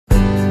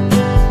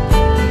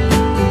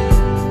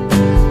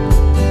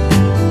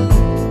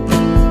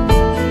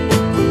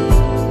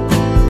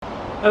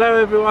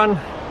everyone,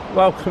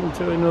 welcome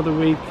to another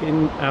week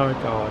in our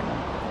garden.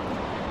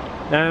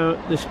 Now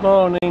this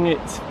morning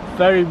it's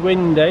very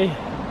windy.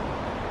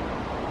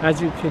 As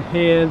you can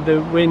hear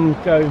the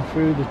wind going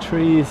through the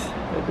trees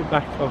at the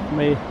back of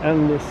me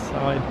and this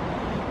side.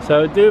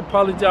 So I do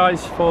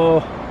apologise for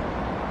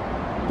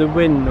the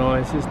wind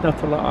noise. There's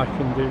not a lot I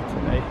can do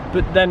today.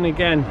 But then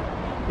again,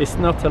 it's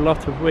not a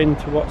lot of wind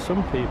to what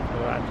some people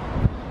have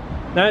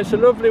had. Now it's a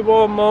lovely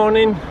warm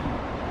morning,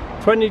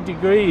 20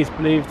 degrees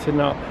believe it or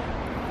not.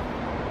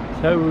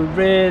 So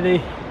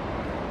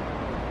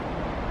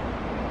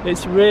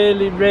it's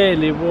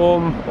really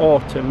warm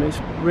autumn. It's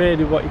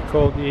really what you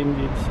call the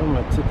Indian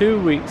summer. So 2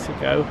 weeks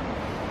ago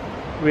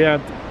we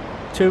had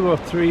 2 or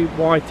 3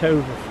 white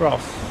over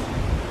frosts,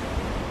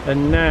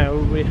 and now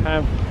we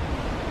have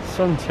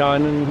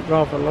sunshine and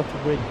rather a lot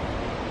of wind.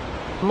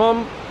 I'm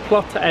on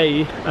plot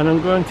A and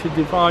I'm going to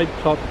divide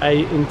plot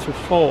A into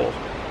 4.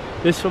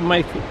 This will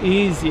make it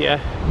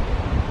easier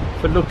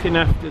for looking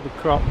after the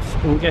crops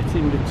and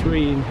getting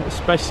between,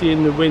 especially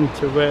in the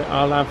winter where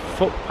I'll have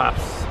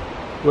footpaths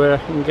where I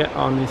can get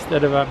on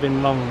instead of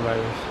having long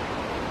rows.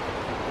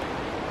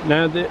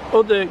 Now the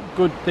other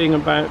good thing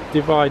about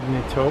dividing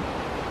it up,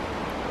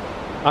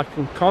 I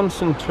can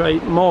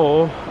concentrate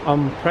more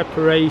on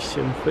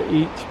preparation for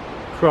each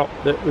crop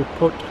that we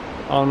put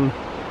on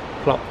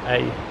plot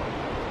A.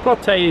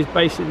 Plot A is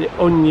basically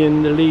the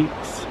onion, the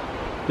leeks,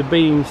 the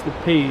beans, the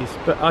peas,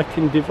 but I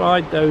can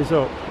divide those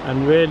up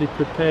and really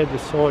prepare the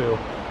soil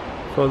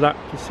for that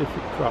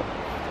specific crop.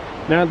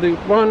 Now the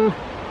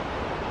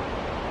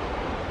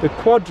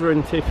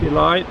quadrant, if you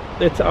like,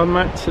 that I'm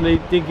actually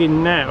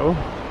digging now,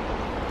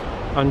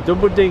 I'm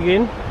double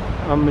digging,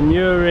 I'm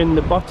manuring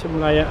the bottom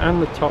layer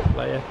and the top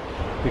layer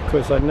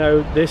because I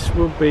know this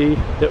will be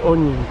the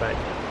onion bed.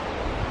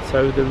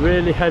 So they're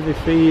really heavy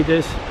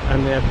feeders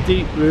and they have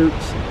deep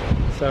roots,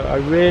 so I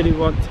really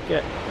want to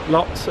get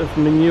lots of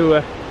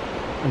manure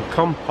and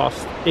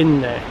compost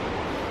in there.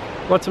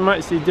 What I'm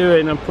actually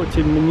doing, I'm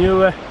putting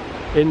manure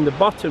in the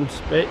bottom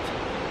spit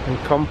and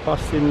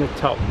compost in the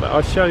top, but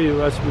I'll show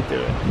you as we do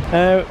it.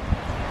 Now,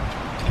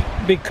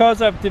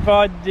 because I've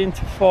divided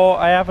into 4,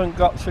 I haven't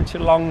got such a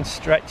long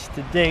stretch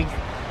to dig,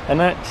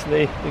 and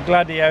actually the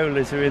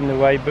gladiolas are in the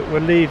way, but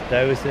we'll leave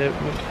those.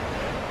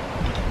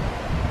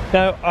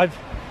 Now I've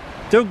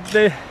dug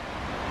the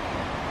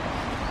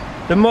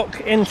muck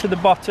into the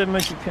bottom,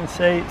 as you can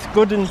see, it's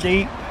good and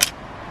deep.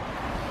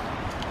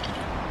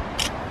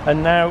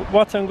 And now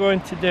what I'm going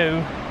to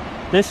do,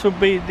 this will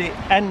be the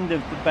end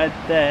of the bed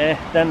there,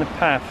 then the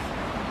path.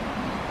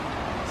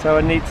 So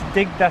I need to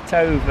dig that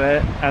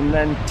over and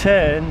then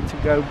turn to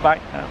go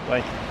back that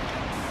way.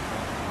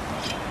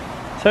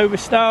 So we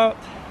start,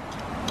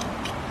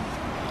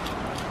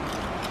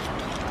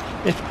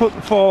 if you put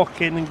the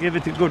fork in and give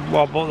it a good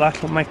wobble,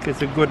 that'll make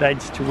us a good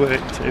edge to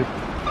work to.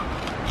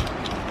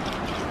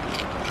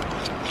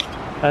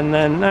 And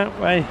then that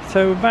way,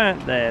 so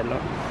about there,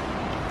 look,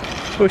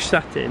 push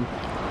that in.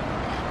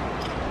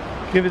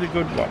 Give it a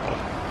good wobble.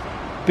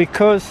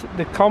 Because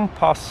the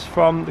compost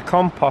from the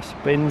compost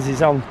bins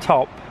is on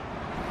top,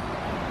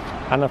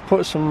 and I've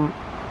put some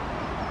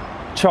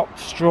chopped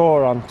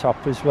straw on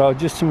top as well,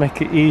 just to make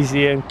it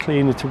easier and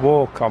cleaner to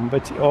walk on,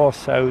 but it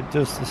also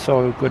does the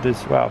soil good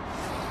as well.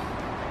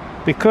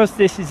 Because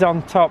this is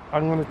on top,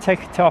 I'm going to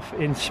take it off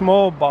in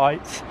small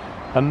bites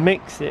and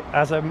mix it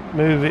as I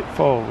move it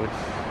forward.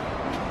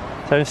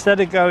 So instead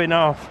of going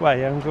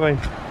halfway, I'm going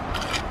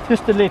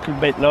just a little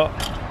bit, look,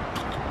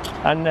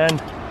 and then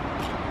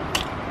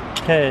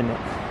turn it.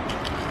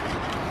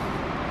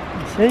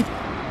 You see?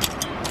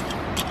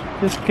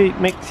 Just keep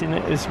mixing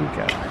it as we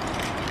go.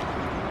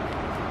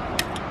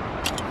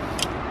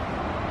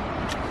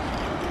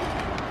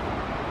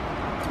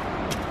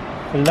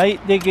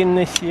 Late digging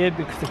this year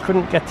because I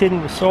couldn't get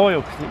in the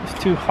soil because it was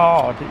too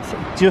hard. It's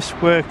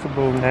just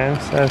workable now,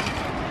 so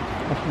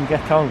I can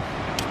get on.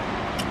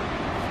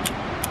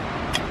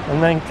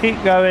 And then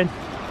keep going.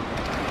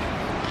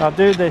 I'll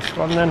do this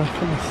one, then I'll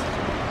finish.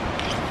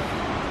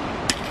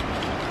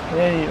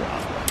 There you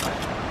are.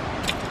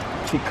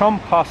 The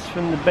compost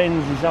from the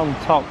bins is on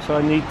top, so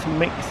I need to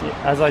mix it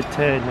as I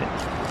turn it.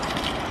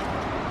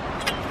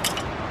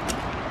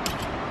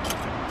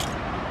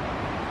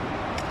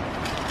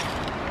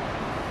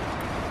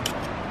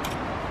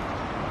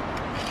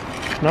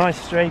 Nice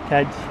straight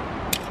edge.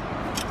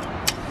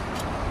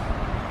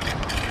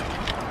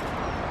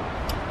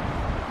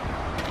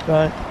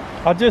 Right,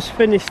 I'll just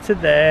finish to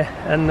there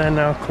and then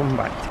I'll come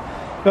back.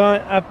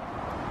 Right, I've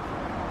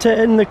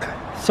turned the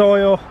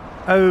soil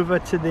over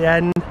to the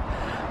end,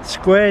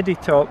 squared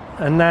it up,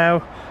 and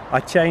now I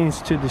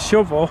change to the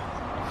shovel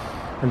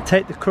and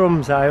take the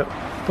crumbs out.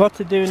 What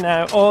to do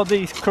now, all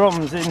these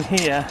crumbs in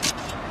here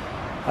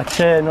I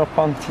turn up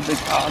onto the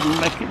garden,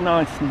 make it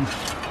nice and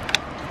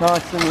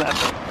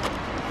level.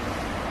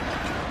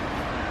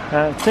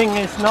 The thing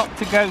is not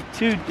to go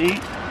too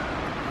deep,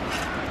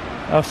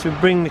 else you'll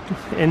bring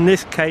in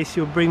this case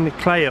you'll bring the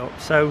clay up,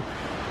 so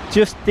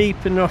just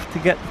deep enough to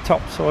get the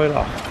topsoil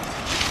off.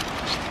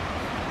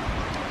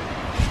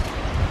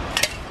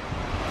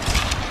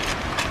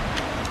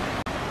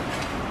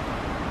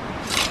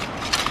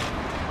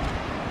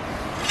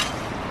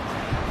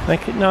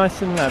 Make it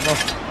nice and level.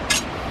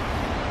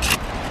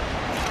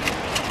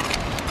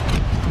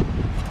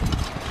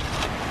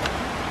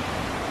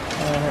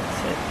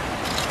 That's it.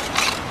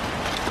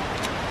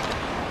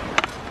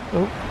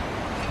 Oh.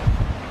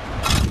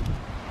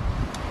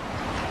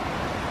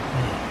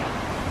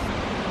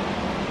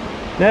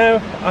 Now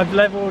I've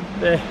levelled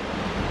the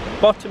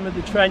bottom of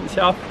the trench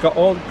off, got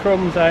all the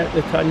crumbs out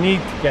that I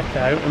need to get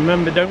out.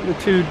 Remember, don't go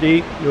too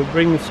deep, you'll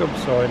bring the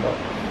subsoil up.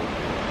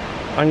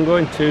 I'm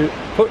going to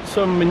put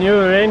some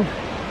manure in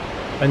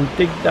and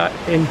dig that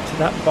into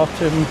that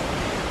bottom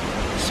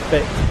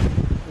spit.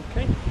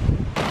 Okay.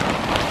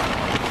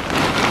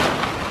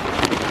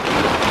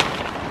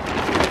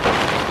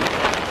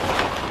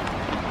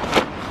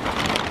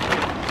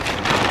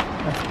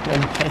 That's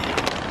plenty.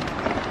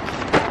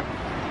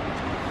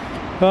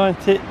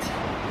 Right,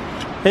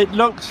 it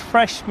looks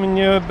fresh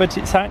manure, but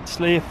it's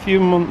actually a few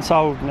months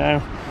old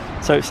now,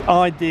 so it's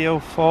ideal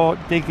for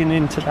digging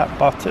into that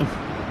bottom.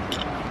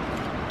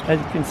 As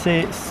you can see,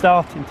 it's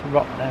starting to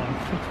rot down.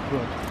 Pretty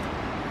good.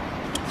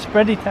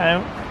 Spread it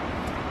out,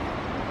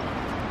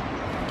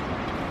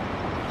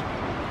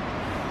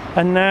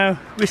 and now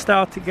we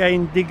start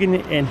again digging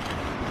it in.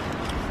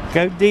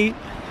 Go deep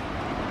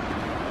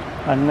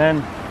and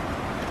then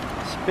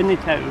spin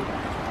it out.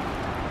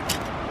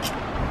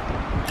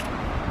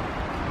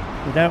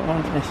 We don't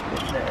want this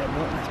bit there,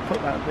 but let's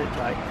put that bit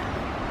back.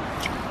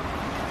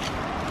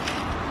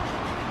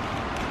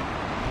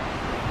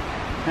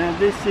 Now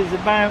this is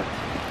about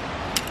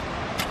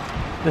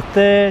the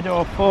third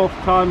or fourth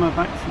time I've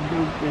actually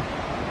dug this.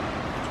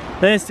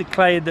 There's the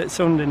clay that's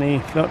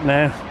underneath, look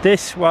now.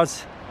 This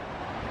was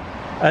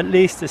at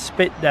least a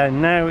spit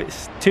down, now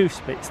it's 2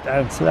 spits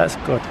down, so that's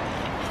good.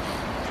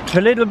 If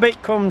a little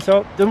bit comes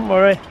up, don't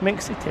worry,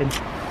 mix it in.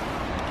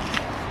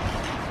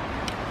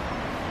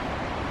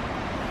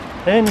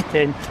 Turn it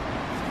in.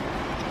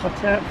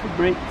 Watch out for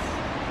bricks.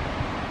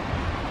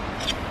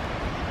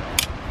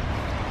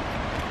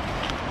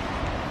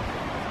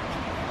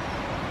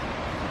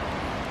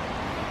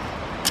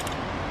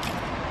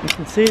 You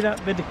can see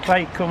that bit of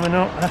clay coming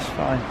up, that's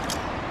fine.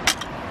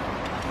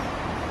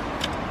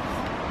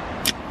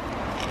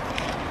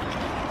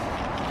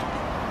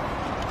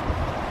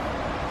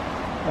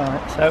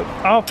 Right, so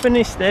I'll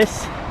finish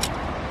this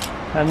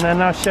and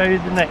then I'll show you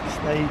the next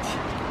stage.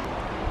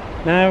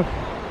 Now,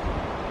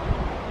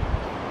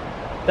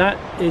 that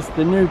is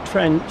the new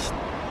trench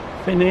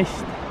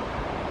finished,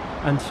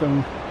 and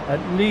some at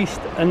least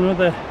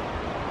another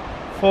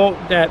fork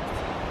depth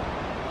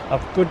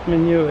of good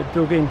manure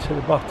dug into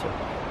the bottom.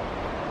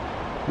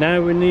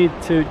 Now we need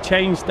to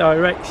change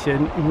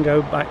direction and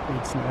go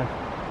backwards now.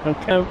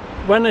 Okay.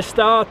 When I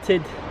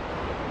started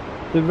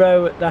the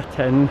row at that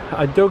end,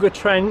 I dug a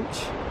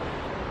trench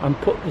and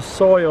put the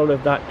soil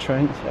of that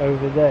trench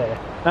over there.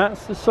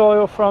 That's the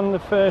soil from the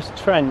first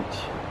trench.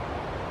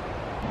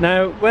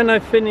 Now when I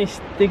finished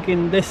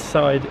digging this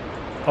side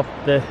of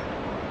the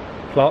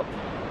plot,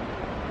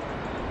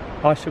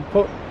 I should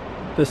put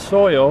the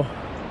soil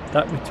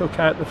that we took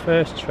out the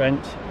first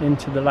trench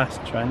into the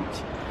last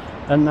trench,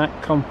 and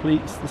that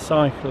completes the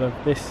cycle of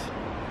this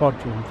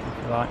quadrant,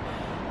 if you like.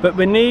 But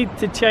we need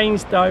to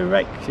change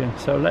direction,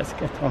 so let's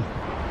get on.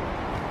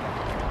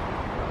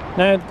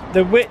 Now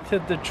the width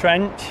of the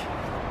trench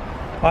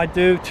I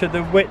do to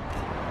the width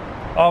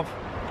of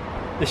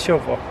the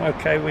shovel,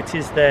 okay, which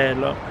is there,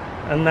 look.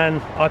 And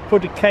then I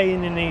put a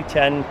cane in each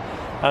end,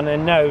 and I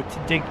know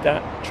to dig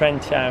that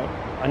trench out.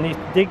 I need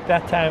to dig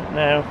that out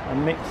now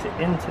and mix it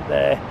into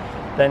there,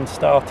 then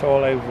start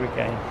all over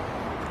again.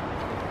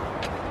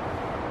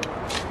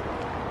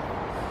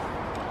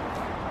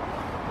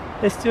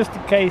 It's just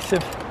a case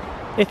of,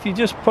 if you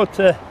just put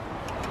a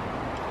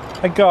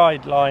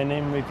guideline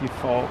in with your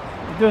fork,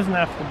 it doesn't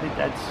have to be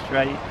dead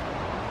straight.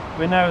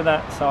 We know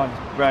that side's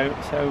broke,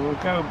 so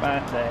we'll go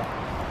about there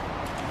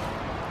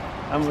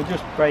and we'll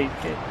just break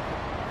it.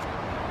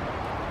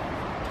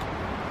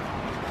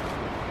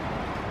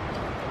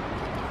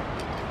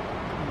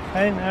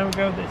 Okay, now we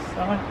go this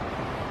side,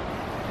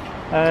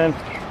 and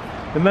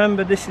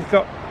remember this has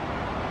got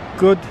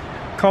good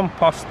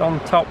compost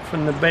on top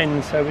from the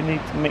bin, so we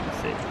need to mix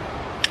it.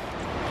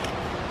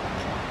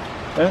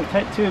 Don't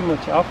take too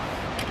much off.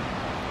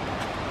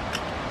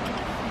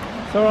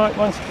 It's alright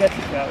once you get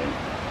it going.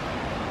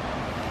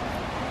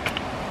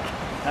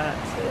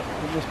 That's it,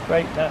 we'll just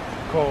break that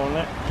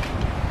corner.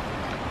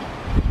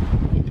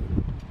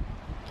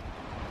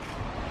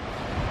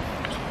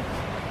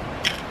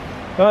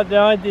 Right, the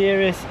idea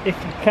is, if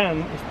you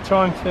can, is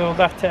try and fill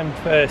that end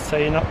first, so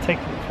you're not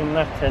taking it from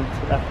that end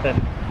to that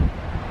end.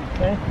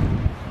 Okay?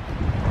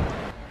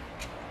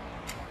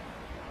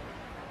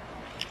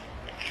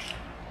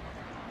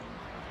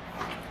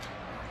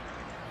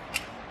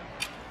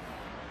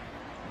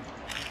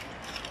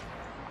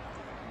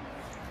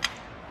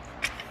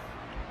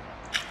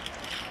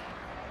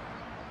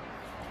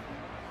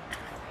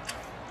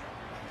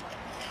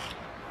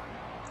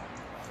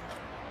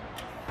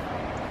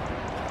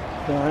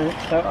 Right,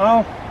 so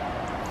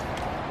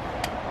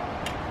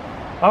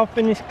I'll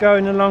finish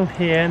going along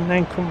here and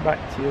then come back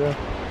to you.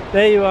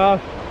 There you are,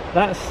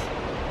 That's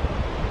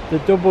the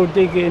double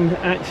digging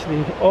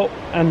actually up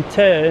and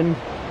turned,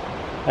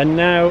 and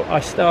now I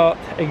start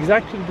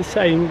exactly the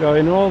same,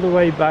 going all the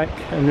way back,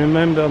 and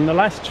remember on the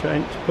last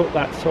trench put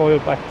that soil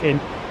back in,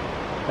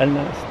 and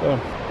that's done.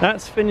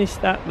 That's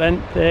finished that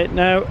length there.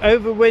 Now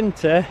over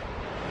winter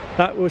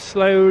that will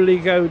slowly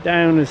go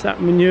down as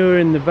that manure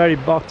in the very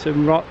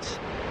bottom rots,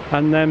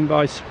 and then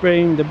by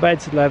spring the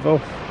bed's level.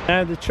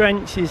 Now the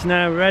trench is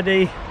now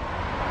ready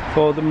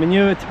for the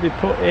manure to be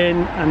put in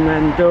and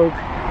then dug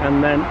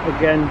and then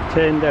again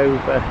turned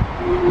over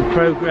and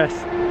progress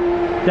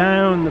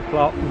down the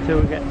plot until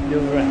we get to the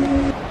other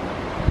end.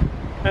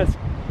 That's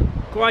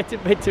quite a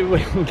bit of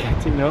wind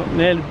getting up,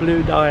 nearly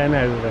blew Diane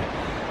over.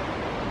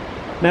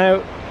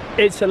 Now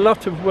it's a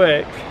lot of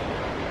work,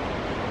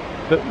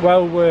 but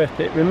well worth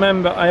it.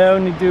 Remember, I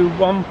only do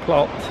one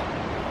plot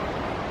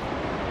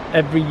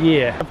every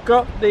year. I've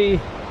got the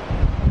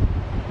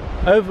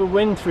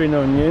overwintering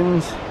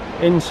onions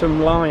in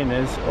some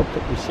liners up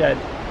at the shed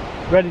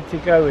ready to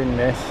go in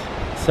this,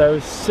 so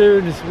as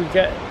soon as we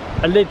get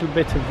a little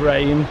bit of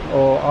rain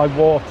or I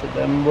water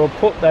them, we'll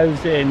put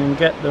those in and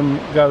get them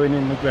going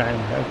in the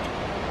ground.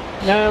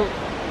 Okay. Now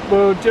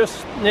we'll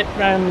just nip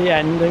round the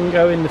end and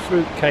go in the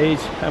fruit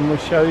cage, and we'll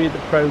show you the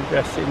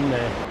progress in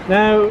there.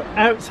 Now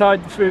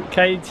outside the fruit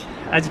cage,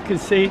 as you can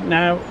see,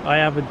 now I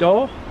have a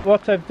door.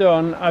 What I've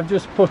done, I've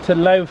just put a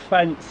low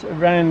fence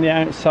around the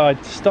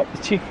outside to stop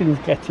the chickens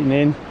getting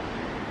in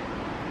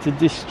to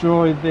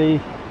destroy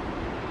the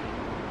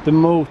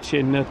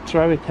mulching. They'll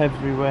throw it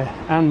everywhere,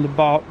 and the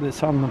bark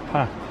that's on the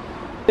path.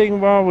 The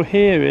thing while we're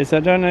here is, I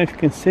don't know if you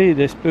can see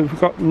this, but we've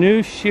got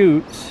new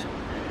shoots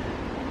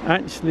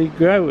actually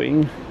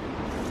growing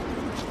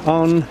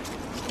on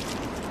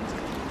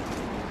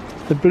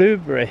the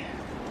blueberry,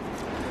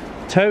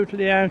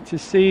 totally out of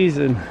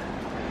season,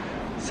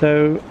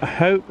 so I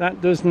hope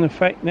that doesn't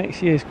affect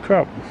next year's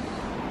crop.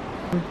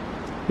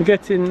 We're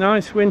getting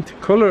nice winter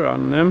colour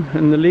on them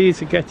and the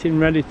leaves are getting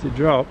ready to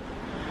drop,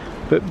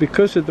 but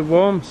because of the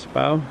warm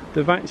spell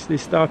they've actually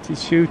started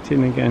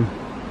shooting again.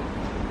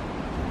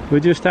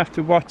 We'll just have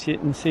to watch it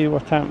and see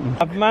what happens.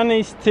 I've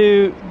managed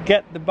to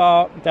get the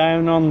bark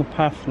down on the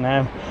path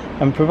now,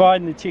 and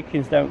providing the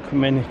chickens don't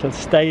come in, it'll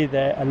stay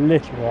there a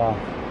little while.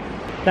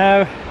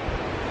 Now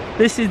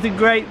this is the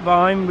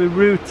grapevine we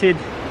rooted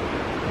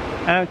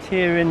out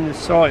here in the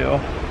soil.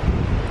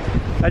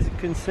 As you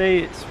can see,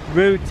 it's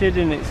rooted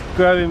and it's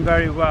growing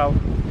very well.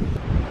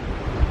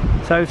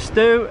 So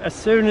Stu, as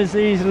soon as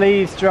these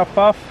leaves drop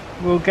off,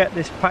 we'll get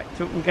this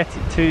packed up and get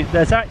it to,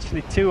 there's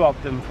actually 2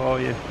 of them for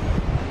you.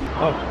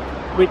 Oh,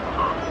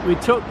 we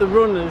took the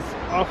runners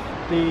off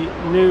the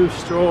new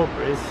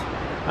strawberries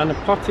and I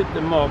potted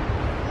them up,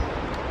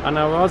 and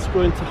I was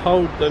going to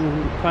hold them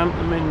and plant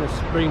them in the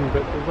spring,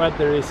 but the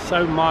weather is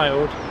so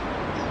mild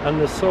and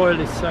the soil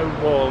is so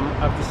warm,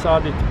 I've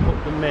decided to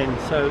put them in.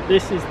 So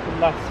this is the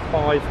last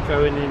 5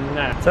 going in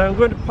now. So I'm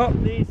going to pop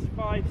these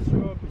 5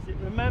 strawberries.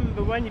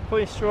 Remember, when you're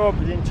putting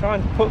strawberries in,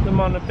 trying to put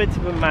them on a bit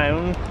of a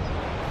mound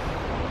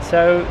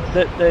so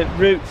that the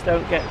roots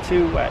don't get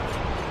too wet.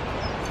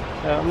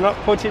 So I'm not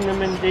putting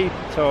them in deep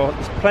at all.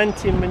 There's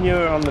plenty of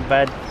manure on the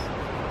bed.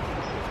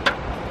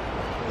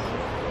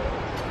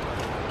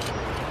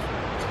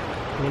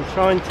 I'm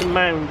trying to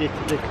mound it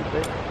a little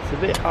bit. It's a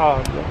bit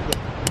hard, look.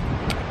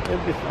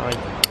 It'll be fine.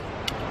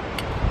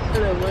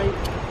 Hello, mate.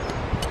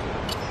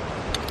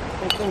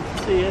 They come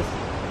to see us.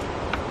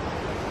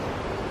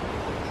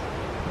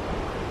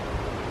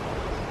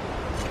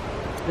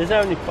 There's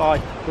only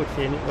 5 to put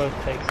in, it won't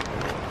take long.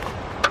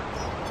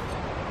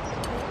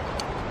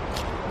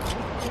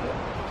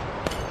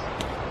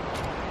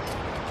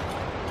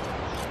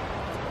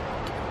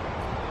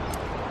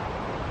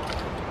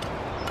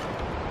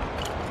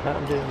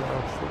 That'll do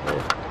nicely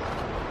there.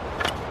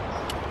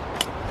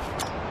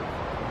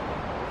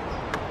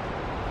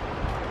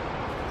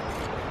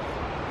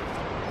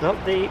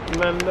 Not deep,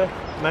 remember,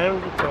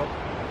 mound it up.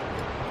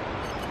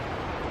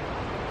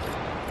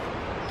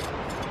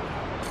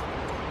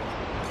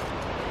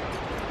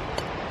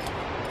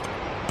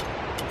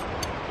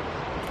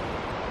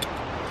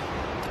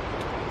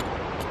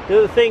 The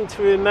other thing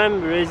to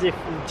remember is, if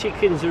the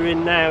chickens are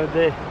in now,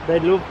 they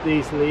love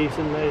these leaves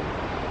and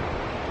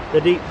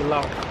they'd eat the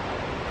lot.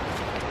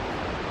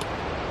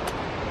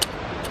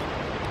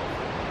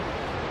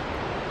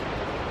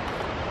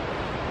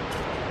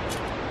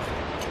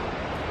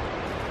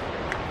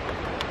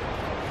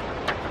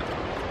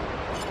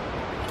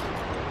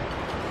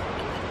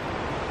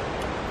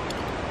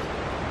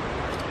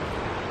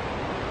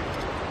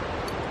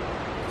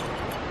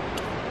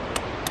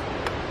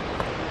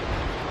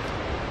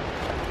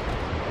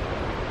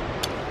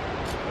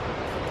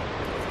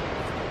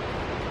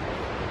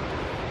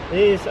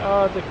 These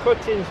are the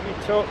cuttings we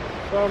took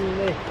from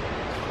the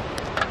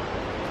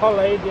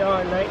polley, the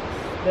ilex.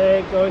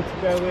 They're going to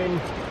go in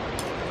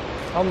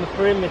on the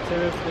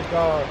perimeter of the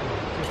garden,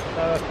 just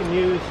so I can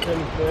use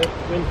them for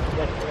winter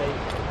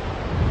decoration.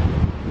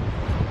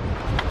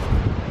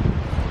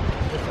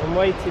 Just I'm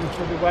waiting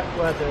for the wet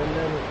weather and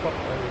then we'll pop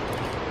those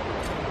in.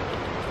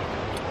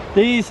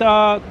 These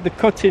are the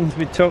cuttings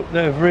we took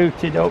that have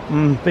rooted up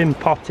and been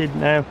potted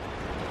now.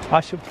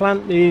 I shall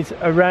plant these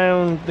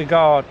around the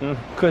garden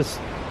because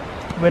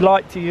we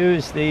like to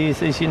use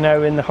these, as you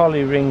know, in the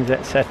holly rings,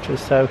 etc.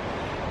 So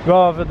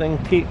rather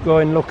than keep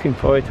going looking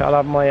for it, I'll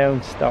have my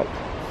own stock.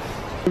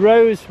 The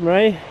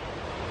rosemary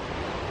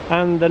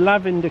and the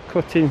lavender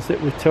cuttings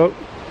that we took,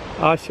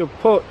 I shall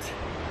put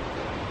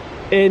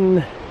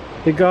in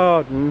the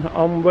garden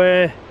on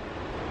where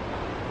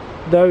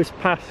those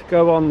paths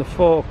go on the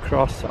four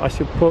cross. I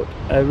should put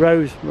a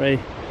rosemary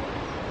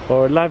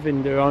or a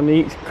lavender on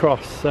each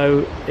cross,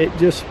 so it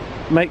just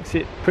makes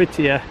it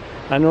prettier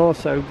and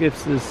also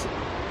gives us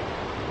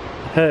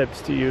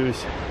herbs to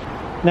use.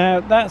 Now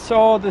that's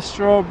all the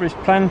strawberries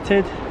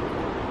planted.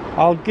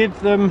 I'll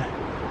give them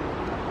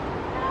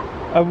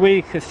a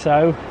week or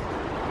so,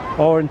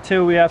 or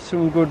until we have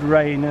some good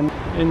rain, and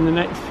in the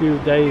next few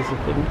days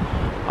I think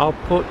I'll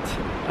put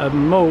a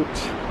mulch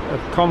of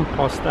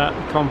compost out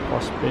the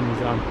compost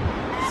bins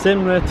on,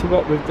 similar to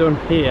what we've done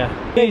here.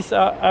 These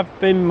have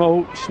been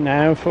mulched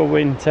now for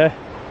winter,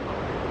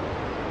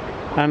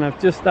 and I've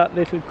just that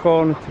little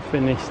corner to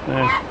finish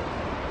now.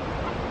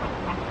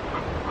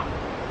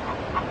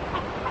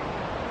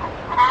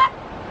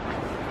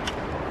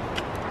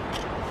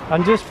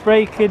 I'm just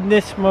breaking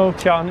this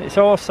mulch on. It's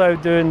also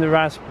doing the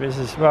raspberries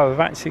as well. We've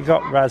actually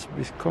got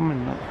raspberries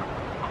coming now.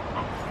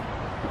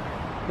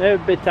 They're a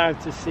bit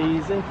out of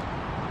season.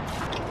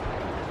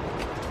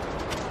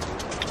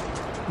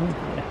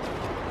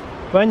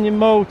 When you're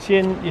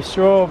mulching your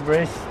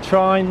strawberries,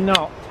 try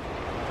not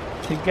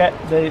to get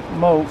the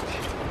mulch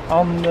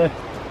on the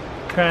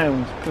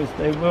crowns because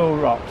they will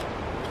rot.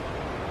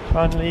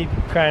 Try and leave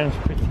the crowns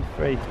pretty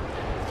free.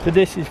 So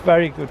this is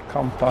very good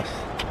compost.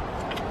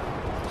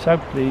 So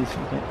pleased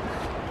with it.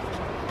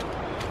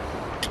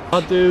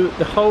 I'll do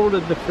the whole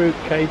of the fruit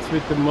cage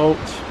with the mulch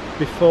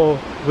before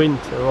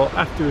winter or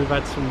after we've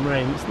had some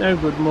rain. It's no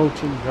good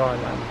mulching dry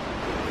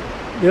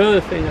land. The other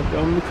thing I've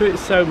done, because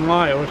it's so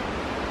mild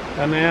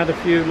and I had a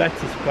few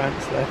lettuce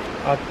plants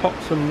left, I've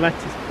popped some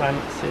lettuce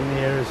plants in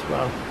here as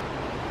well.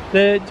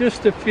 They're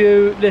just a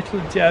few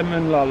little gem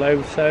and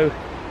lollo, so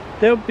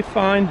they'll be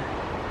fine.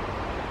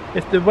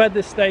 If the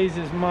weather stays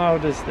as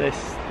mild as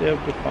this,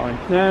 they'll be fine.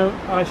 Now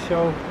I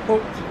shall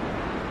put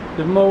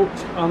the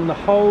mulch on the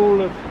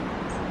whole of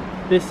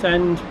this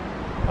end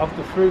of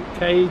the fruit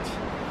cage,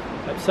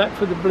 except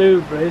for the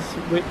blueberries,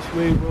 which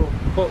we will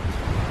put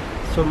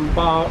some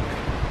bark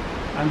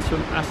and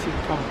some acid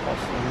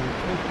compost on.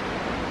 Okay?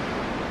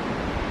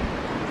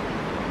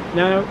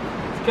 Now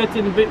it's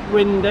getting a bit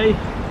windy,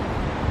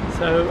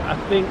 so I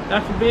think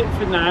that'll be it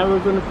for now. We're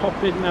going to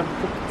pop in and have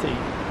a cup of tea.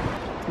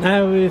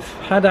 Now we've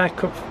had our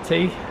cup of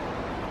tea,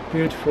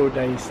 beautiful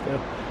day still,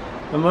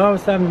 and while I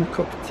was having a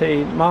cup of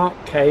tea, Mark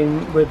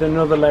came with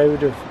another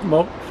load of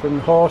muck from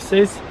the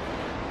horses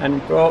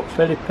and brought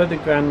Philippa, the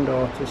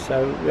granddaughter,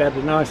 so we had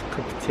a nice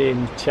cup of tea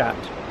and chat.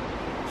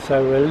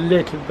 So we're a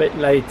little bit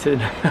later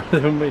now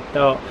than we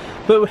thought,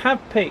 but we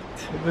have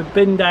picked. We've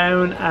been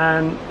down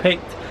and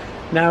picked.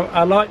 Now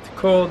I like to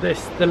call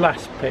this the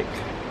last pick.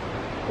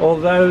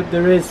 Although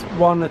there is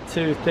one or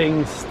two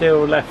things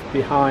still left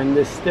behind.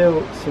 There's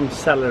still some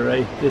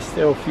celery, there's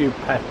still a few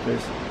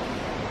peppers,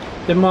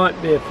 there might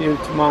be a few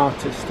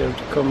tomatoes still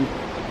to come,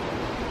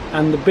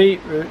 and the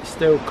beetroot's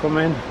still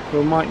coming.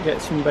 We might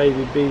get some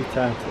baby beet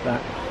out of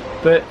that,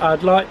 but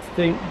I'd like to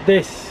think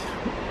this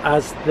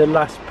as the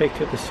last pick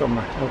of the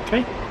summer.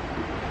 Okay,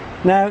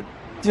 now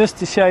just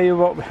to show you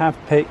what we have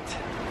picked,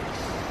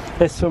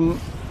 there's some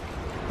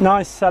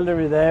nice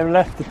celery there. We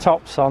left the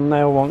tops on,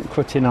 they'll want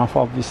cutting off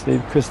obviously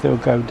because they'll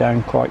go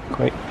down quite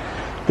quick.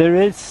 There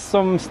is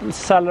some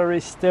celery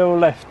still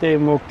left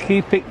in. We'll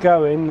keep it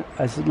going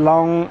as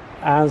long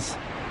as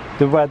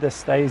the weather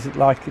stays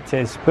like it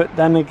is, but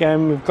then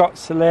again we've got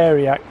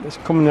celeriac that's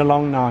coming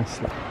along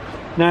nicely.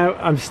 Now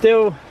I'm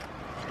still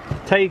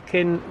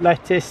taking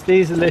lettuce.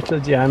 These are little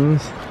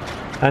gems,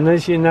 and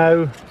as you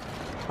know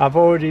I've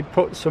already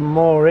put some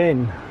more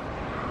in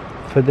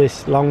for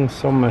this long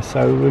summer,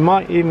 so we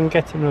might even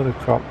get another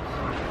crop.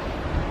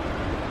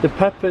 The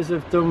peppers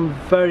have done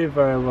very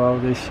well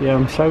this year.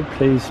 I'm so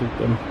pleased with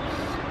them,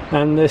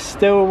 and there's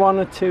still one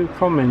or two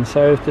coming,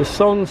 so if the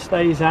sun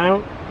stays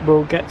out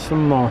we'll get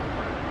some more.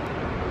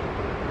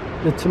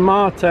 The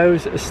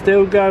tomatoes are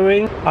still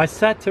going. I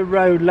set a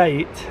row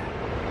late,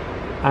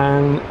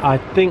 and I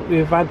think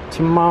we've had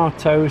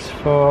tomatoes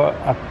for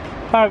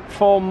about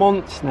 4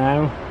 months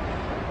now.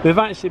 We've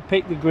actually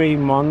picked the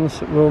green ones.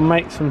 We'll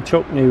make some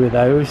chutney with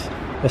those,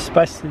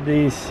 especially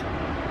these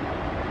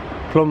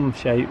plum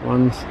shaped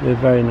ones. They're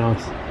very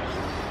nice.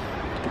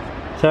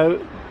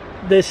 So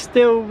there's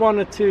still one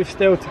or two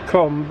still to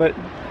come, but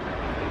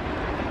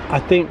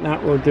I think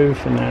that will do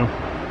for now.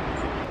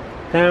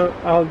 Now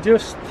I'll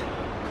just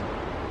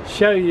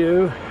show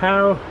you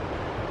how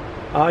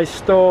I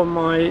store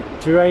my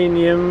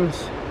geraniums,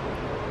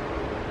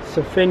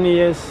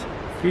 Sophinias,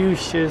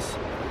 fuchsias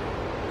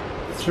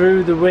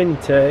through the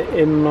winter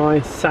in my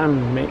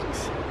sand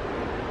mix.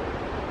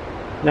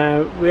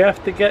 Now we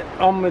have to get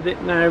on with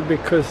it now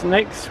because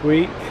next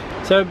week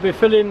So I'll be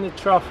filling the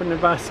trough and the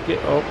basket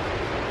up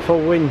for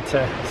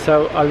winter,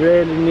 so I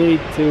really need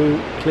to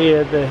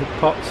clear the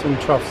pots and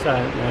troughs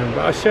out now,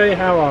 but I'll show you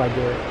how I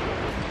do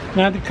it.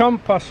 Now the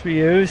compost we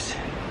use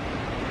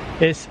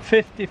is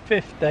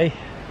 50-50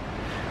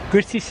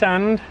 gritty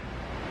sand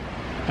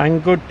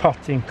and good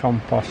potting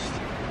compost.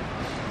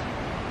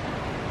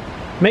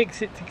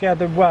 Mix it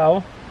together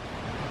well,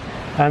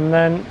 and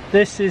then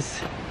this is,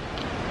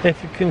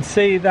 if you can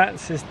see,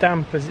 that's as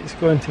damp as it's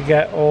going to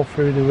get all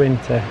through the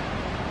winter.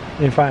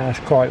 In fact,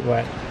 that's quite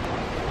wet.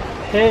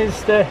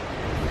 Here's the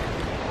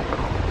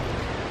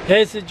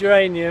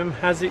geranium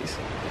as it's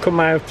come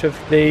out of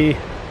the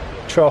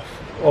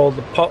trough or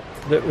the pot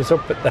that was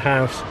up at the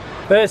house.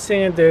 First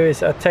thing I do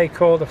is I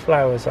take all the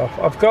flowers off.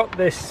 I've got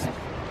this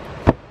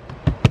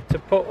to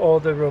put all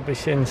the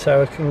rubbish in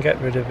so I can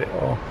get rid of it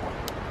all.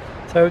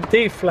 So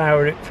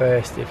deflower it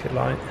first if you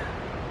like.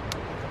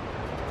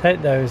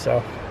 Take those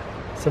off.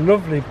 It's a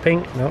lovely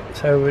pink nut,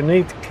 so we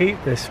need to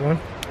keep this one.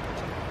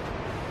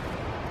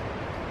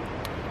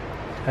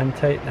 And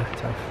take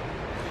that off.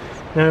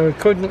 Now we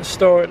couldn't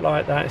store it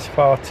like that, it's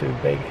far too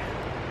big.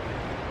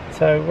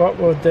 So what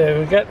we'll do,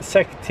 we'll get the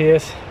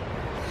secateurs.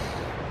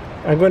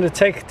 I'm going to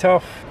take it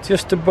off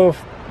just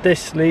above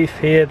this leaf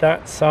here,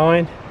 that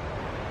side.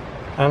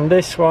 And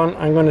this one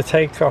I'm going to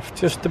take off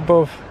just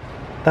above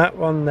that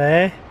one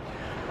there.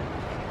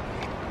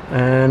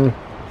 And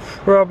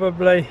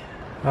probably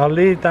I'll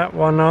leave that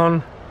one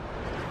on,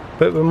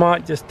 but we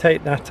might just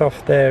take that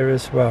off there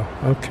as well,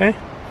 okay?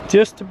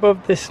 Just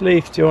above this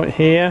leaf joint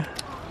here,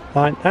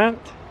 like that.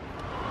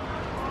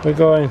 We're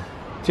going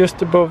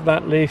just above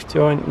that leaf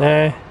joint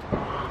there,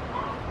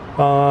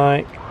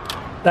 like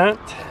that.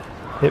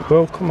 It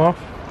will come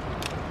off.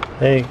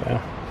 There you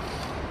go.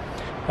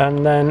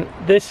 And then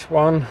this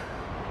one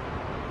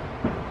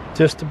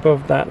just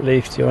above that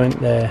leaf joint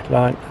there,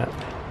 like that.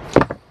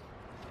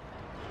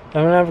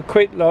 I'm going to have a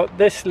quick look.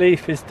 This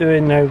leaf is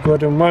doing no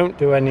good and won't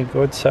do any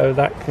good, so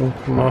that can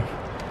come off.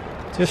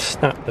 Just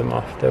snap them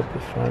off, they'll be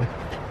fine.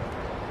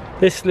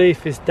 This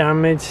leaf is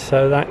damaged,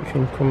 so that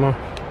can come off.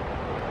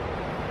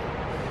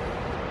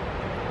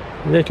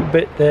 A little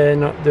bit there,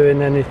 not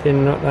doing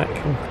anything, not that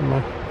can come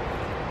off.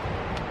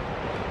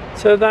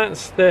 So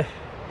that's the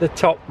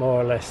top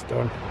more or less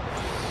done.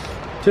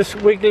 Just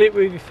wiggle it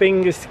with your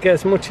fingers to get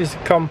as much of the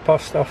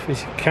compost off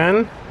as you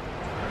can.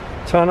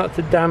 Try not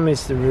to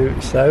damage the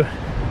roots though.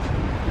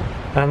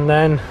 And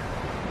then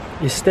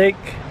you stick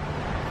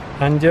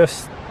and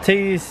just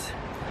tease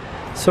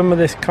some of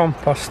this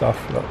compost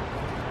off, look.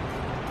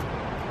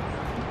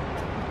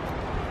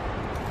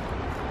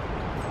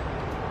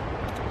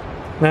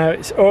 Now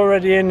it's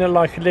already in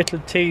like a little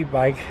tea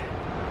bag,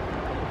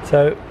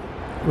 so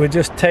we'll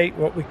just take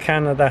what we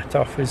can of that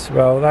off as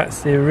well.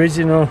 That's the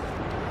original,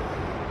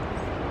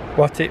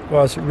 what it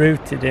was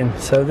rooted in.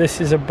 So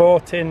this is a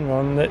bought in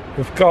one that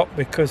we've got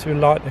because we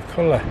like the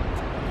colour.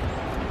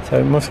 So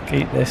we must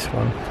keep this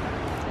one.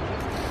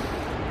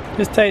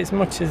 Just take as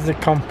much as the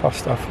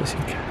compost off as you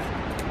can.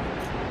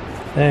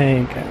 There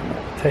you go,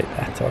 take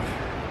that off.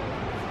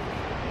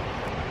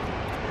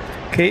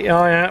 Keep your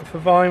eye out for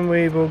vine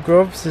weevil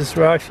grubs as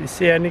well. If you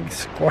see any,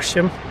 squash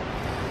them.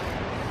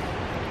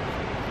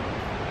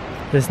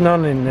 There's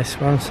none in this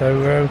one, so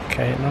we're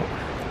okay now.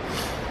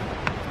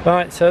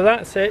 Right, so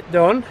that's it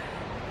done.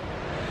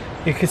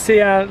 You can see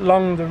how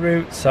long the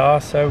roots are,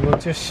 so we'll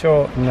just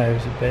shorten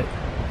those a bit.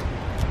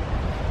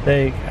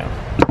 There you go.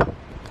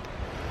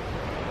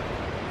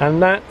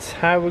 And that's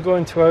how we're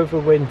going to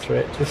overwinter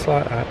it, just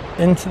like that.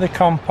 Into the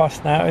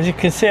compost now. As you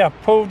can see,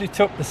 I've pulled it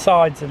up the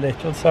sides a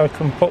little so I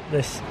can put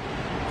this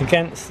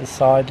against the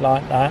side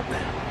like that,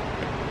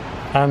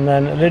 and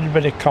then a little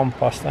bit of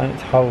compost on it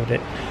to hold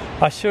it.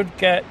 I should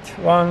get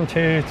 1,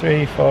 2,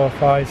 3, 4,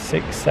 5,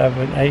 6,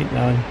 7, 8,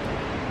 9,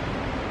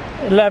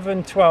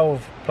 11,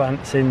 12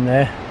 plants in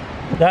there.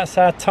 That's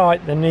how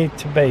tight they need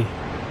to be.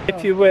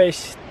 If you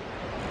wish,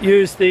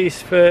 use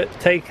these for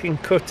taking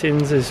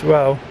cuttings as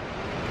well.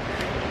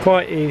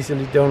 Quite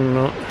easily done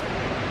that.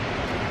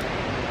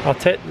 I'll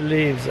take the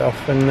leaves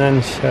off and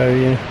then show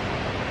you.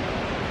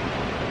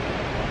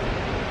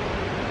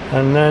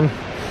 And then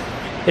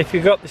if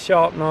you've got the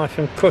sharp knife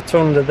and cut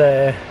under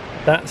there,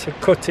 that's a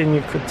cutting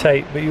you could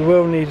take, but you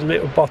will need a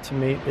little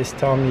bottom heat this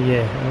time of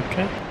year,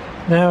 okay?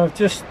 Now I've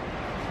just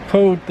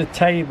pulled the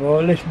table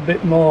a little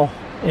bit more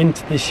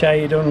into the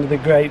shade under the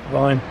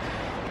grapevine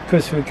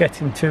because we're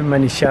getting too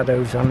many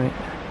shadows on it.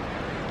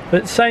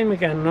 But same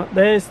again, look,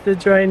 there's the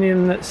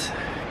geranium that's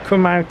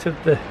come out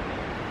of the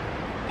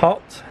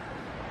pot,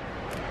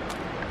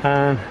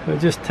 and we'll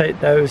just take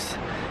those.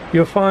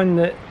 You'll find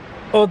that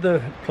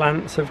other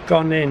plants have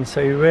gone in,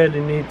 so you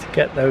really need to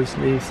get those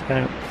leaves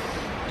out.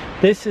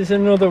 This is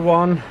another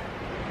one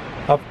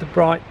of the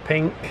bright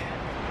pink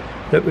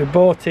that we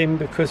bought in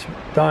because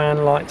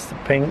Diane likes the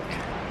pink.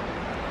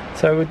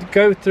 So we'd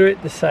go through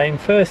it the same.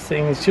 First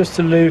thing is just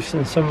to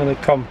loosen some of the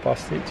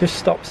compost. It just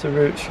stops the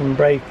roots from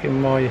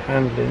breaking while you're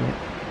handling it.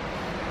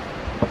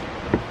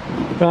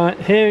 Right,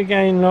 here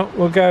again, look,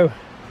 we'll go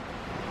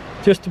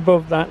just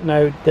above that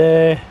node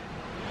there.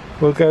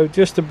 we'll go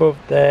just above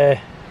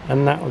there,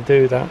 and that'll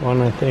do that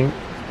one, I think.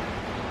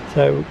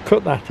 So we'll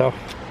cut that off.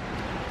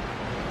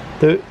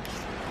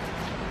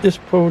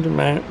 Just pulled them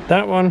out.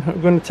 That one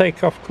I'm going to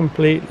take off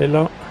completely,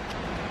 look.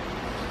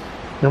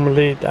 And we'll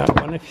leave that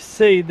one. If you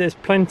see, there's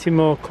plenty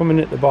more coming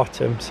at the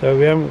bottom, so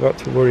we haven't got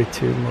to worry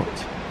too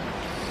much.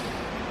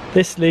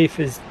 This leaf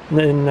is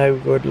no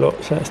good,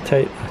 look, so let's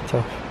take that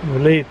off. We'll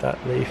leave that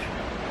leaf.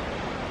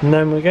 And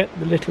then we'll get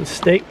the little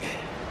stick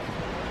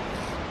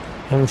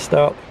and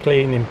start the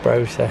cleaning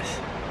process.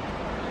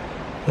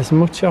 As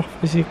much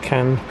off as you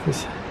can,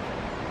 because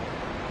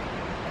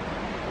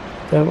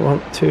don't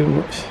want too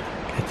much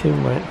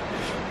getting wet.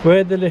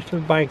 Where the little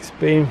bag's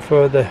been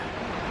for the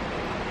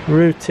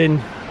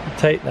rooting,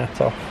 take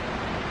that off.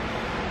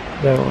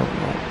 Don't want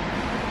that.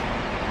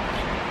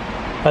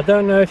 I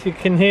don't know if you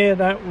can hear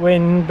that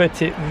wind,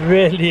 but it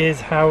really is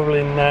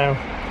howling now.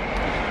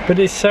 But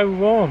it's so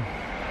warm.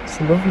 It's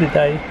a lovely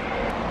day.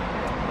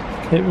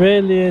 It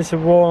really is a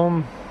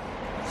warm,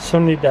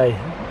 sunny day.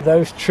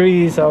 Those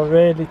trees are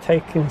really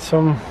taking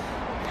some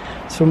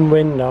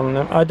wind on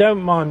them. I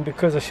don't mind,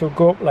 because I shall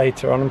go up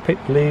later on and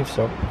pick the leaves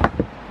up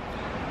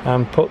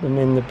and put them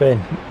in the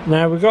bin.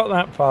 Now we've got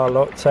that far,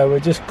 look, so we'll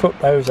just cut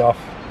those off.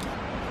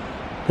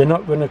 They're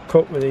not going to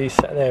cut with these.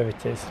 There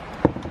it is.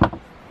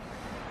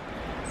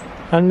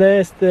 And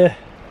there's the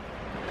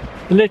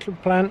little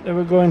plant that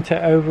we're going to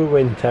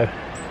overwinter.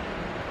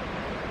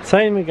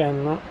 Same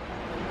again, look.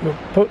 We'll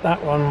put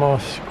that one more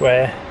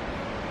square.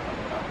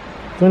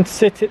 Going to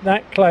sit it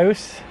that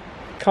close,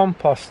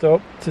 compost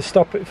up to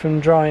stop it from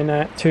drying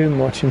out too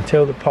much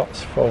until the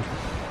pot's full.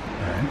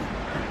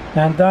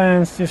 Now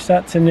Diane's just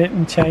had to knit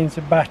and change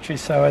the battery,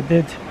 so I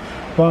did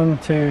 1,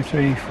 2,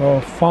 3,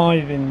 4,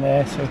 5 in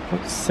there, so I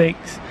put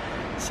 6,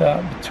 so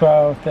that'll be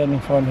 12, 13,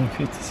 14,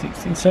 15,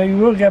 16. So you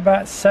will get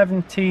about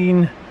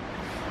 17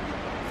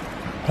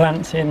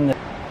 plants in there.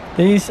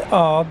 These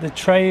are the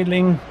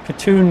trailing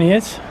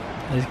petunias.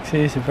 As you can see,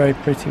 it's a very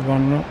pretty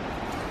one. Look.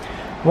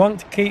 Want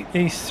to keep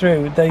these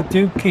through. They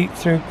do keep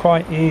through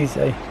quite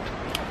easy,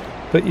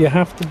 but you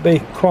have to be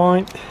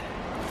quite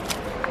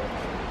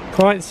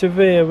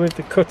severe with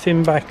the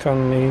cutting back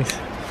on these.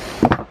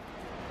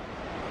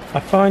 I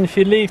find if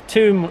you leave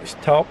too much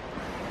top,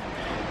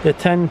 they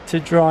tend to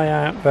dry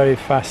out very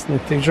fast, and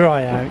if they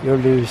dry out you'll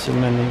lose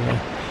them anyway.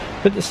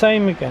 But the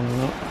same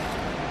again, look.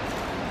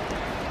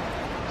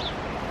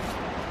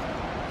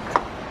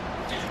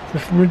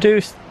 We've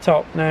reduced the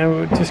top now,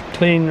 we'll just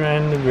clean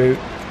around the root.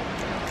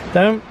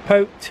 Don't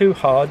poke too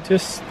hard,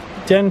 just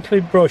gently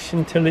brush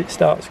until it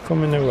starts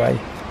coming away.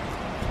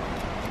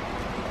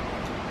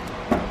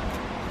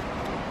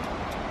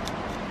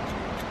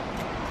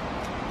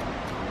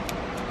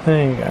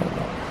 There you go,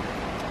 look.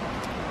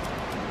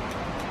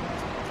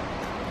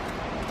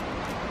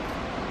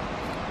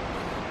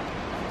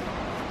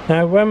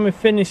 Now when we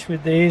finish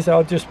with these,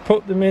 I'll just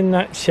put them in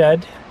that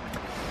shed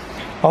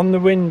on the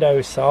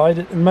window side.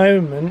 At the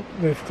moment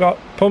we've got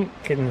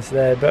pumpkins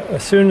there, but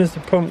as soon as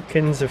the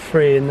pumpkins are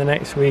free in the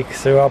next week or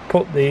so, I'll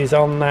put these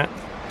on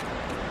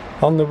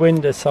the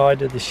window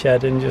side of the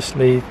shed and just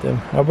leave them.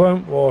 I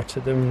won't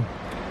water them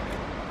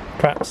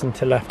perhaps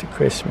until after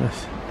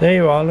Christmas. There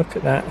you are, look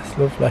at that, it's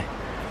lovely.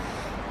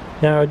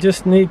 Now I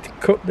just need to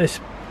cut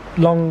this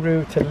long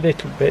root a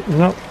little bit.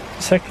 Not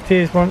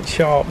secateurs want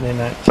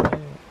sharpening actually.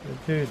 We'll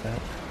do that.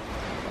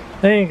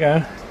 There you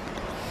go.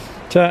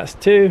 So that's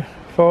 2,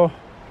 4,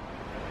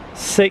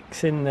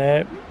 6 in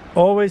there.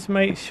 Always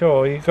make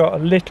sure you got a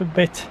little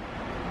bit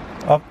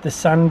of the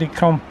sandy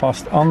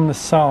compost on the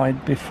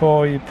side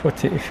before you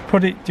put it. If you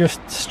put it just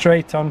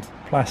straight onto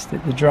the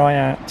plastic, they dry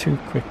out too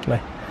quickly.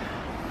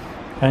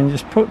 And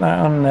just put that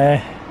on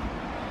there,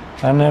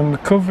 and then we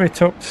cover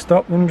it up to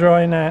stop them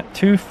drying out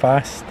too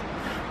fast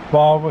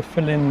while we're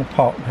filling the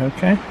pot,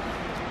 okay?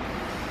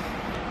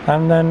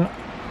 And then,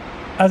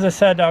 as I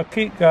said, I'll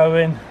keep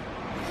going.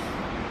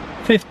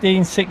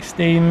 15,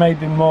 16,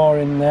 maybe more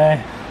in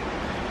there.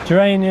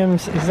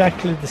 Geraniums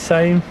exactly the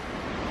same.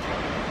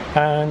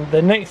 And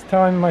the next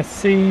time I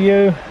see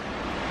you,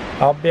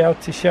 I'll be able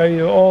to show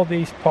you all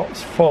these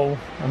pots full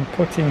and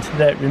put into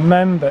there.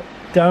 Remember,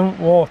 don't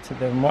water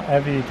them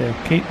whatever you do.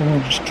 Keep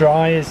them as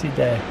dry as you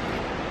dare.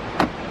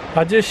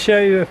 I'll just show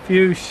you a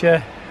fuchsia,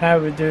 how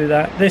we do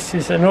that. This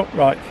is an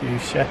upright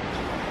fuchsia,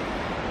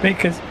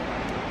 because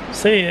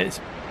see,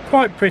 it's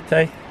quite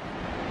pretty,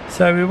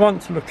 so we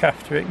want to look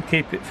after it and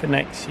keep it for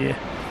next year.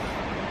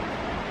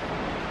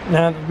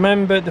 Now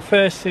remember, the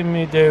first thing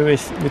we do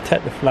is we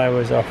take the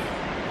flowers off.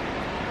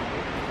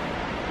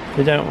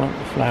 We don't want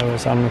the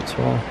flowers on at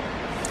all.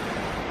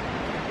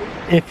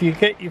 If you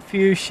get your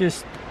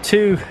fuchsias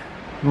too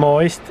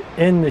moist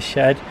in the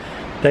shed,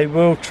 they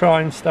will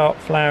try and start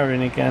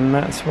flowering again.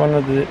 That's one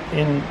of the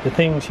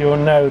things you'll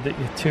know that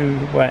you're too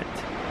wet.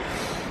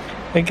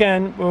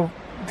 Again, we'll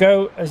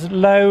go as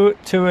low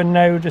to a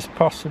node as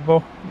possible.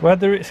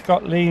 Whether it's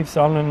got leaves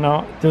on or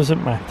not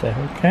doesn't matter,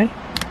 okay?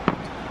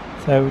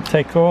 So we'll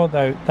take all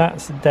those.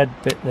 That's a dead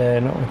bit there,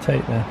 and we'll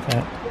take that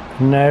out.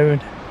 A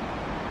node.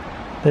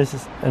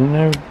 There's a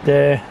node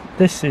there.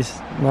 This is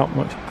not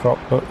much crop,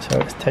 but so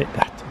let's take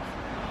that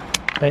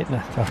off. Take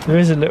that off. There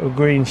is a little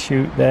green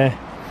shoot there.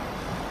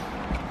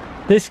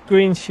 This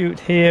green shoot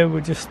here,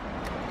 we'll just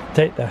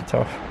take that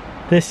off.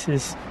 This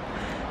is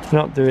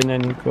not doing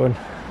any good,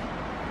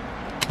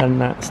 and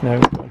that's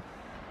no good.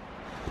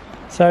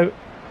 So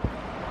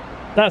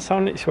that's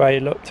on its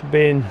way, look, to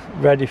being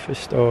ready for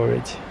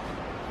storage.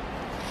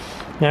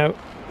 Now,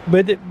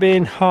 with it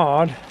being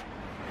hard,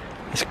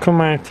 it's come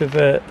out of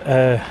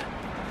a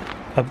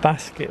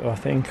basket, I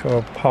think, or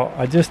a pot.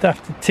 I just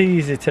have to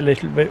tease it a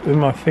little bit with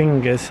my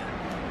fingers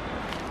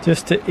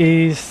just to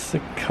ease the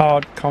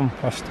hard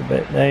compost a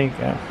bit. There you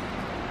go.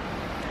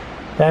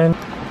 Then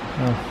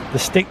the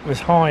stick was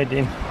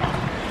hiding.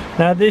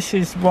 Now this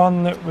is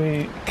one that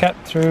we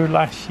kept through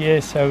last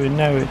year, so we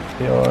know it'll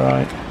be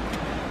alright.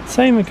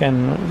 Same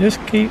again, just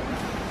keep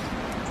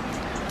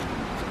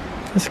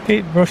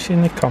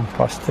brushing the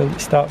compost till it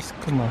starts to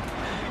come on.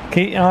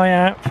 Keep an eye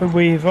out for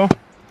weevil.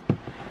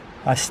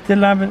 I still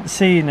haven't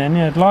seen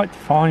any. I'd like to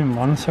find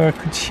one so I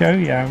could show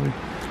you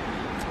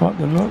what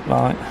they look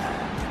like.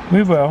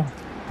 We will.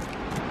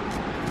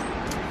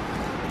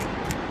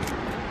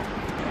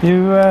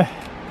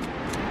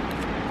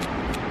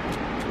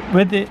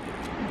 With it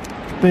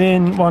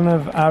being one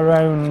of our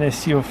own,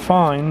 this, you'll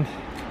find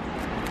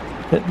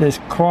that there's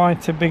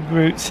quite a big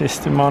root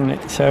system on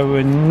it, so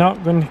we're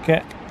not going to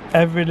get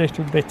every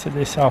little bit of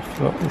this off.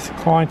 Look, it's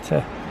quite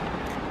a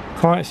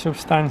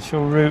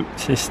substantial root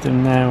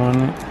system now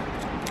on it.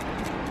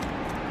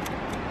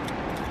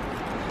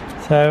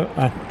 So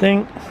I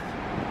think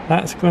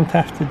that's going to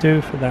have to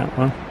do for that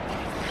one.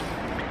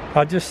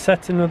 I'll just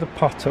set another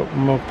pot up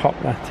and we'll pop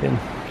that in.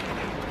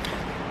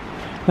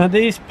 Now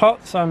these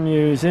pots I'm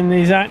using,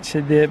 these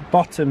actually, the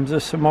bottoms are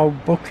some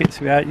old buckets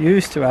we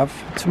used to have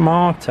for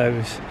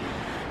tomatoes.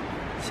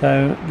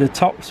 So the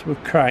tops were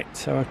cracked,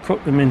 so I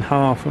cut them in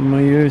half and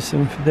we'll use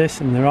them for this,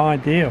 and they're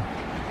ideal.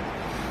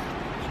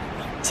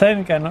 Same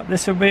again, look,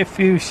 this will be a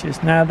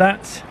fuchsias. Now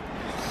that's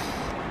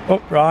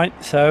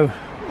upright, so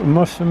we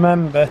must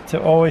remember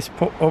to always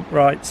put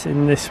uprights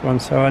in this one,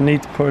 so I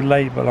need to put a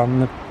label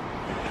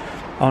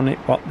on it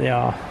what they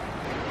are.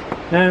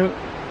 Now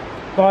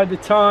by the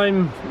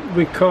time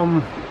we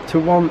come to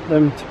want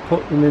them to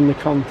put them in the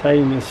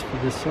containers for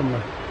the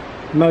summer,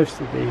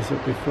 most of these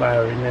will be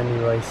flowering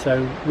anyway,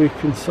 so we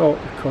can sort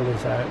the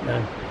colours out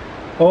then.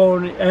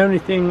 Only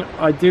thing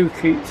I do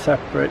keep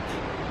separate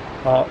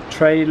are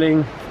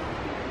trailing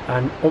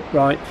and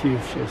upright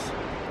fuchsias.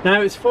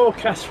 Now it's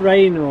forecast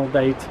rain all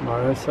day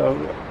tomorrow, so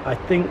I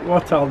think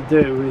what I'll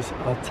do is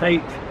I'll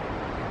take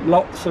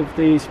lots of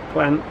these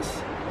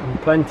plants and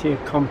plenty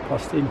of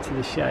compost into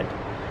the shed,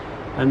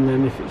 and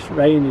then if it's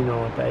raining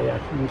all day I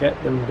can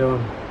get them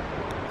done.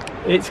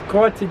 It's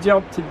quite a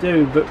job to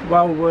do, but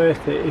well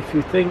worth it if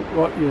you think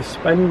what you're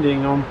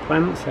spending on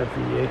plants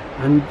every year.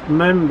 And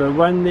remember,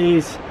 when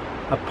these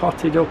are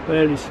potted up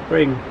early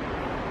spring,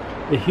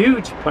 they're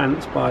huge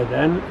plants by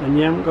then, and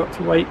you haven't got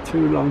to wait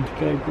too long to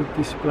get a good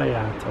display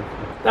out of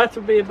them.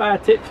 That'll be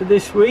about it for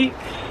this week.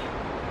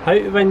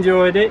 Hope you've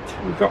enjoyed it.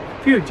 We've got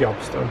a few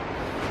jobs done.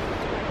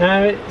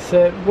 Now it's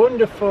a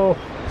wonderful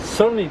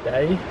sunny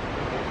day,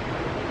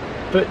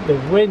 but the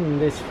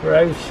wind is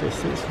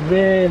ferocious. It's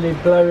really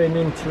blowing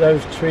into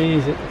those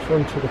trees at the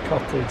front of the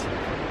cottage.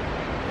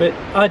 But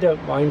I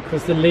don't mind,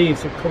 because the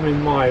leaves are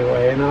coming my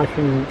way and I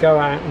can go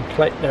out and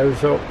collect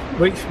those up,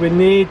 which we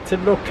need to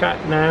look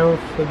at now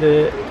for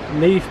the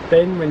leaf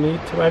bin. We need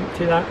to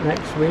empty that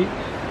next week.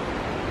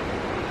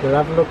 We'll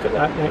have a look at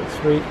that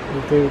next week.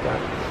 We'll do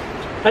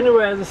that.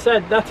 Anyway, as I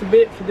said, that'll be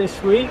it for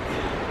this week.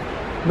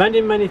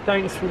 Many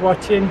thanks for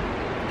watching.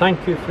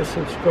 Thank you for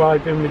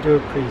subscribing. We do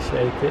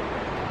appreciate it.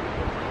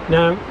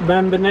 Now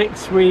remember,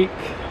 next week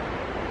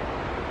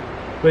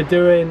we're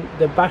doing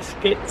the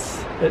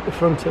baskets at the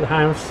front of the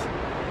house,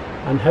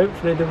 and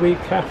hopefully the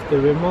week after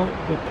we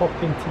might be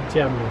popping to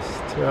Gemma's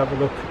to have a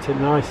look at a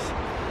nice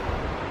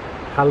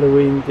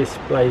Halloween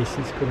display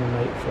she's going to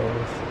make for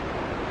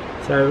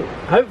us. So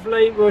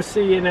hopefully we'll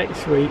see you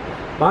next week.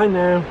 Bye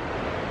now.